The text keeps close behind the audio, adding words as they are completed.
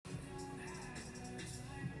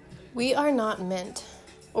We are not meant,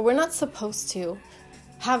 or we're not supposed to,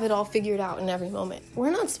 have it all figured out in every moment.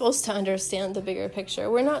 We're not supposed to understand the bigger picture.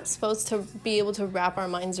 We're not supposed to be able to wrap our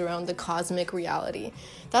minds around the cosmic reality.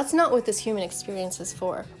 That's not what this human experience is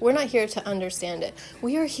for. We're not here to understand it.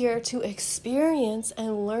 We are here to experience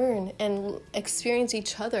and learn and experience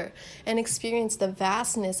each other and experience the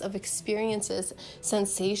vastness of experiences,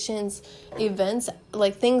 sensations, events,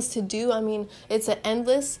 like things to do. I mean, it's an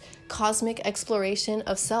endless cosmic exploration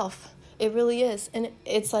of self. It really is. And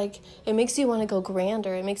it's like, it makes you want to go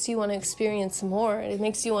grander. It makes you want to experience more. It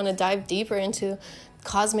makes you want to dive deeper into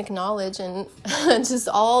cosmic knowledge and just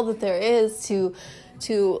all that there is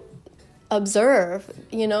to observe,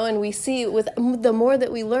 you know. And we see with the more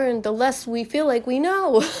that we learn, the less we feel like we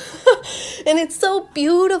know. And it's so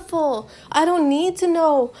beautiful. I don't need to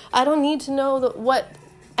know. I don't need to know what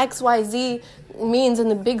XYZ means in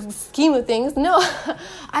the big scheme of things. No,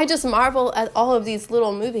 I just marvel at all of these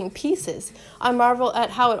little moving pieces. I marvel at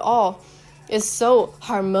how it all is so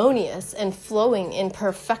harmonious and flowing in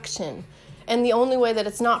perfection. And the only way that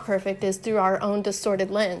it's not perfect is through our own distorted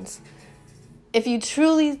lens. If you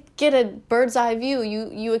truly get a bird's eye view,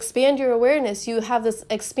 you expand your awareness, you have this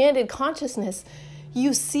expanded consciousness,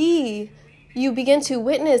 you see, you begin to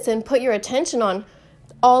witness and put your attention on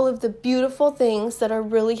all of the beautiful things that are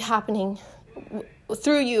really happening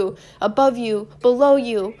through you, above you, below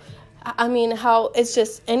you. I mean, how it's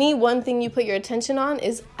just any one thing you put your attention on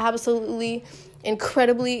is absolutely,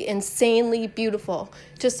 incredibly, insanely beautiful.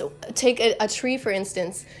 Just take a tree, for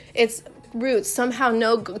instance. Its roots somehow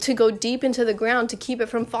know to go deep into the ground to keep it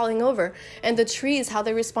from falling over. And the trees, how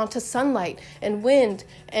they respond to sunlight and wind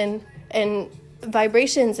and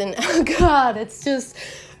vibrations. And oh God, it's just...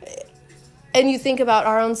 And you think about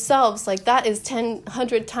our own selves, like that is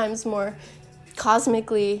 100 times more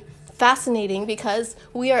cosmically fascinating, because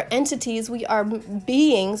we are entities, we are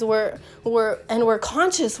beings, we're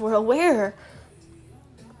conscious, we're aware.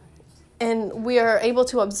 And we are able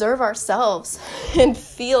to observe ourselves and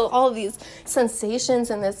feel all of these sensations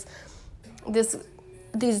and these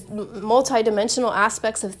multidimensional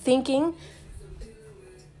aspects of thinking.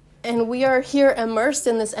 And we are here immersed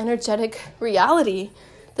in this energetic reality,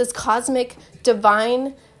 this cosmic,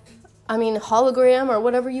 divine, hologram, or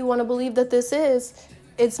whatever you want to believe that this is.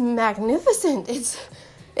 It's magnificent. It's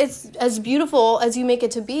as beautiful as you make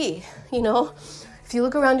it to be, you know. If you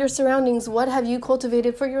look around your surroundings, what have you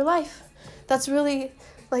cultivated for your life? That's really,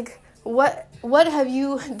 like, what have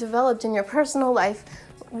you developed in your personal life?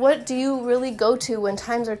 What do you really go to when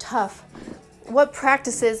times are tough? What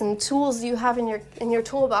practices and tools do you have in your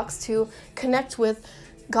toolbox to connect with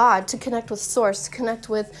God, to connect with Source, to connect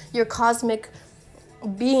with your cosmic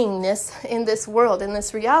beingness in this world, in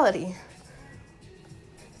this reality?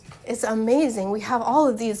 It's amazing. We have all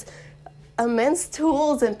of these immense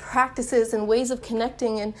tools and practices and ways of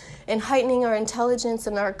connecting and heightening our intelligence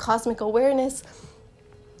and our cosmic awareness.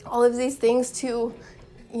 All of these things to,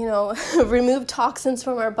 remove toxins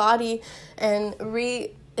from our body and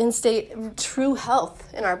reinstate true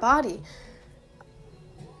health in our body.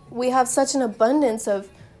 We have such an abundance of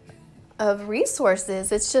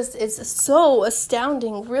resources. It's so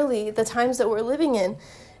astounding, really, the times that we're living in.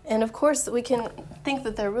 And of course, we can think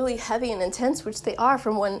that they're really heavy and intense, which they are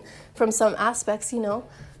from some aspects,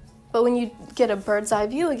 But when you get a bird's eye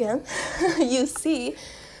view again, you see,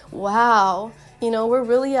 wow, we're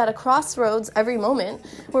really at a crossroads every moment.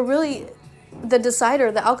 We're really the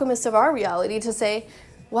decider, the alchemist of our reality, to say,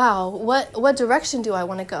 wow, what direction do I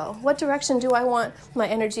want to go? What direction do I want my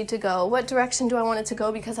energy to go? What direction do I want it to go?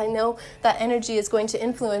 Because I know that energy is going to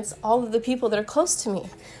influence all of the people that are close to me.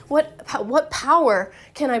 What power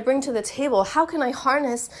can I bring to the table? How can I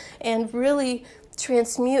harness and really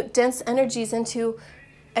transmute dense energies into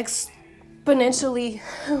exponentially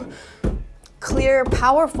clear,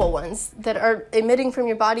 powerful ones that are emitting from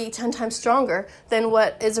your body 10 times stronger than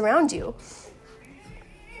what is around you?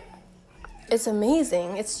 It's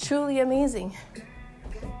amazing. It's truly amazing.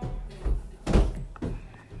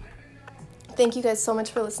 Thank you guys so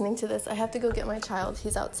much for listening to this. I have to go get my child.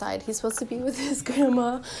 He's outside. He's supposed to be with his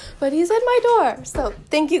grandma, but he's at my door. So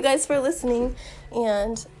thank you guys for listening.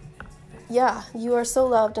 And yeah, you are so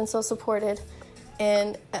loved and so supported.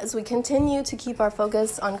 And as we continue to keep our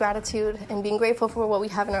focus on gratitude and being grateful for what we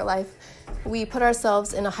have in our life, we put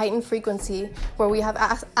ourselves in a heightened frequency where we have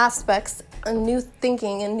aspects and new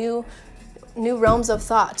thinking and new realms of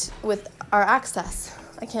thought with our access.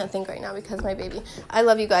 I can't think right now because my baby. I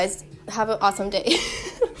love you guys. Have an awesome day.